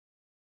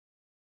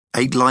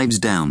8 Lives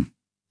Down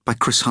by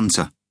Chris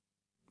Hunter.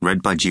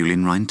 Read by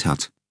Julian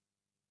Rhind-Tutt.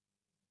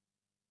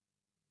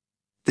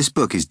 This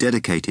book is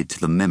dedicated to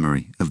the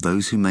memory of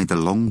those who made the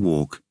long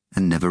walk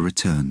and never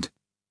returned.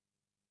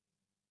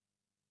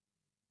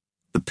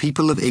 The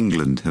people of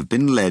England have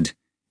been led,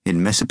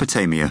 in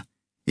Mesopotamia,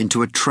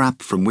 into a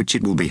trap from which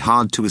it will be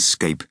hard to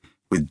escape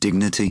with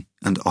dignity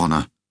and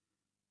honour.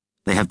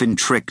 They have been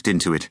tricked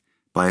into it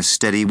by a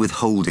steady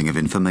withholding of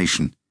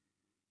information.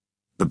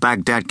 The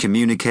Baghdad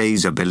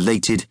communiques are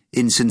belated,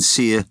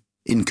 insincere,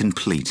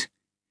 incomplete.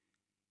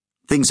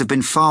 Things have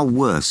been far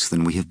worse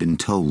than we have been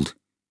told.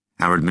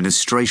 Our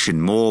administration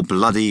more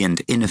bloody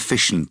and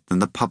inefficient than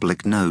the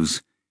public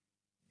knows.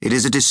 It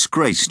is a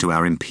disgrace to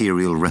our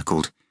imperial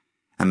record,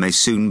 and may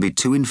soon be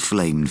too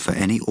inflamed for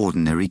any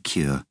ordinary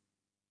cure.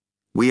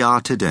 We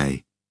are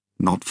today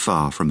not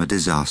far from a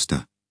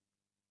disaster.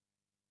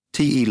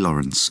 T. E.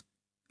 Lawrence,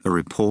 A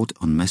Report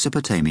on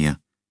Mesopotamia,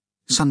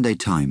 Sunday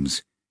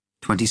Times,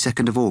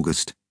 22nd of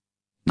August,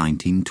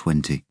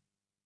 1920.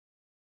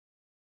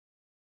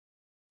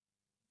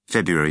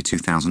 February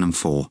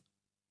 2004.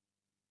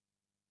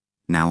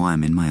 Now I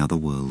am in my other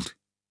world.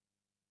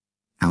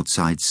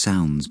 Outside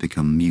sounds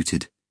become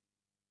muted,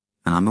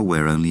 and I'm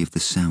aware only of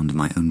the sound of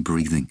my own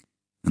breathing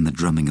and the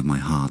drumming of my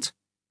heart.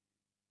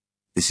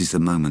 This is the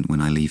moment when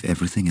I leave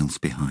everything else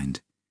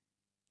behind,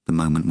 the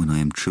moment when I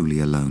am truly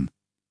alone.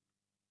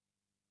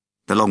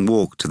 The long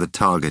walk to the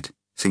target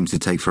seems to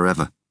take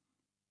forever.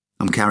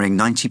 I'm carrying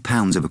 90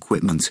 pounds of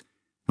equipment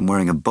and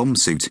wearing a bomb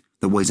suit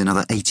that weighs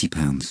another 80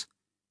 pounds.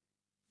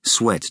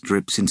 Sweat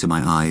drips into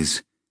my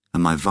eyes,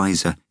 and my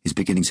visor is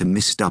beginning to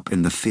mist up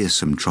in the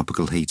fearsome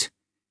tropical heat.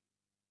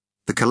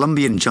 The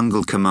Colombian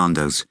jungle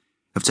commandos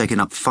have taken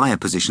up fire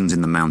positions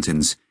in the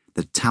mountains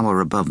that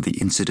tower above the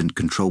incident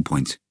control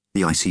point,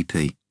 the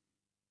ICP.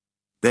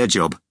 Their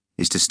job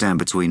is to stand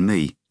between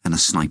me and a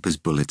sniper's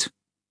bullet.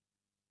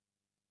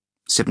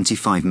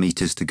 75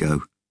 meters to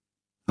go.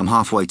 I'm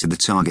halfway to the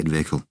target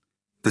vehicle.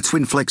 The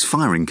twin-flex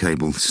firing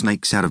cable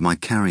snakes out of my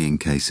carrying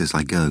case as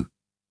I go.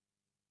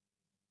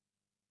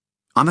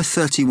 I'm a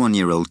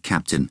 31-year-old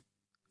captain,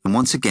 and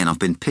once again I've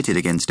been pitted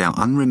against our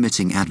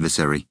unremitting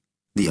adversary,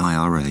 the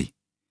IRA.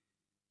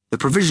 The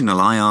provisional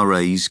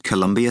IRAs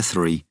Columbia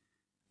 3,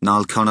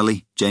 Niall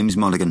Connolly, James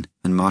Monaghan,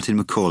 and Martin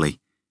McCauley,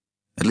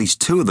 at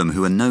least 2 of them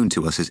who are known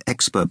to us as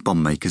expert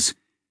bomb makers,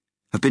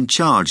 have been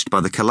charged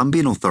by the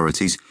Colombian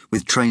authorities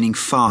with training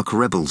FARC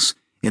rebels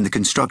in the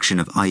construction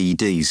of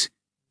IEDs,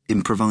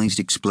 improvised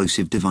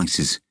explosive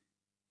devices,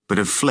 but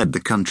have fled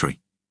the country.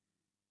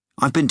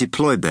 I've been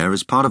deployed there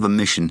as part of a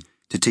mission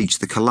to teach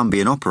the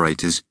Colombian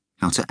operators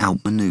how to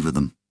outmaneuver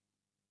them.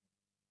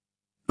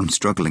 I'm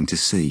struggling to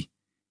see.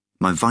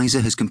 My visor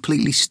has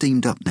completely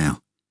steamed up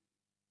now.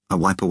 I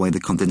wipe away the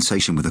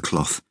condensation with a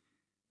cloth.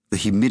 The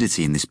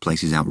humidity in this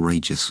place is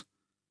outrageous.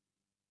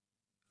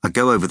 I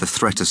go over the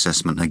threat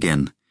assessment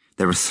again.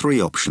 There are 3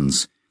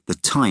 options: the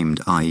timed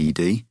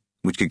IED,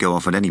 which could go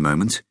off at any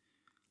moment;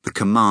 the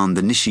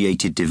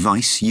command-initiated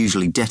device,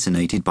 usually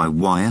detonated by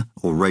wire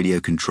or radio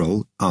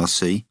control,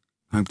 RC.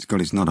 I hope to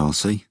God it's not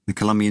RC. The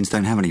Colombians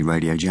don't have any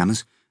radio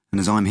jammers,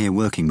 and as I'm here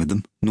working with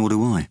them, nor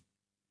do I.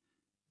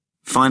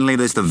 Finally,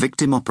 there's the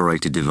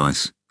victim-operated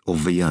device, or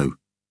VO,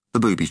 the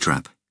booby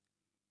trap.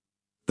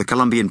 The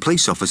Colombian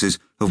police officers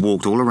have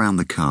walked all around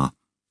the car,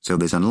 so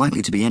there's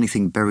unlikely to be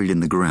anything buried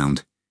in the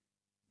ground,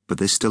 but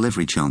there's still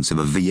every chance of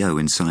a VO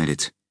inside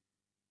it.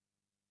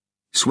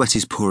 Sweat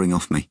is pouring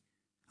off me,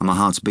 and my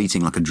heart's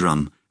beating like a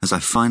drum as I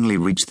finally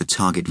reach the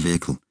target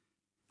vehicle,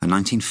 a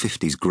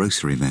 1950s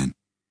grocery van.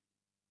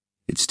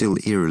 It's still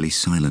eerily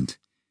silent.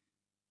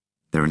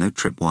 There are no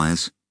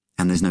tripwires,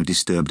 and there's no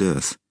disturbed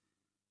earth,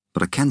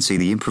 but I can see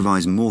the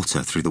improvised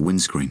mortar through the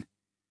windscreen.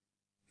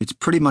 It's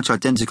pretty much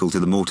identical to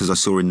the mortars I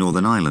saw in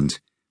Northern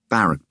Ireland,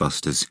 barrack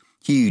busters,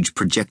 huge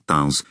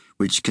projectiles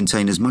which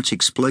contain as much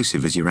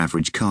explosive as your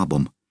average car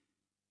bomb.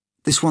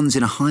 This one's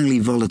in a highly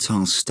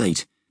volatile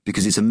state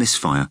because it's a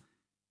misfire,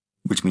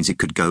 which means it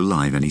could go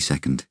live any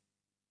second.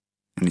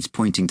 And it's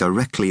pointing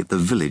directly at the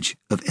village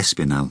of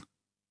Espinal.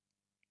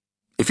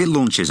 If it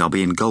launches, I'll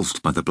be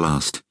engulfed by the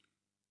blast.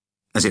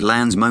 As it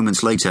lands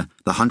moments later,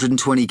 the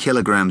 120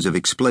 kilograms of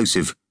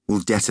explosive will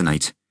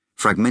detonate,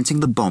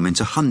 fragmenting the bomb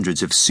into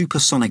hundreds of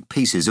supersonic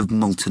pieces of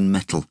molten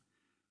metal.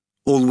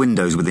 All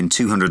windows within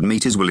 200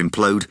 meters will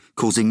implode,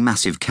 causing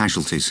massive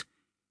casualties.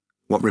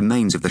 What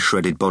remains of the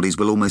shredded bodies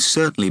will almost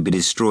certainly be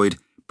destroyed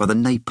by the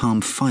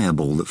napalm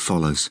fireball that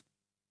follows.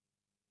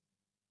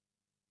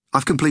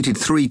 I've completed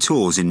 3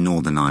 tours in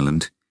Northern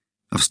Ireland.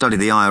 I've studied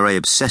the IRA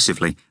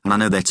obsessively, and I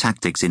know their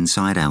tactics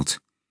inside out.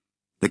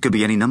 There could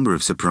be any number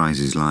of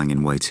surprises lying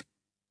in wait.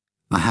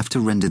 I have to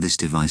render this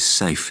device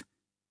safe.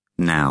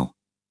 Now.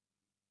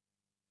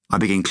 I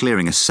begin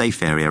clearing a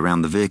safe area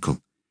around the vehicle.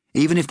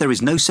 Even if there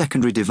is no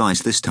secondary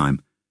device this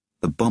time,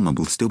 the bomber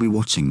will still be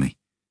watching me,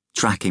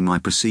 tracking my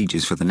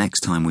procedures for the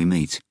next time we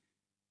meet.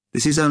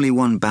 This is only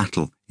one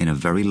battle in a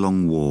very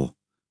long war.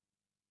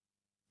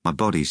 My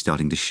body's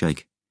starting to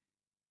shake.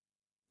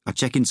 I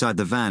check inside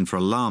the van for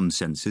alarm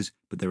sensors,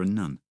 but there are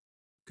none.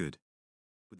 Good.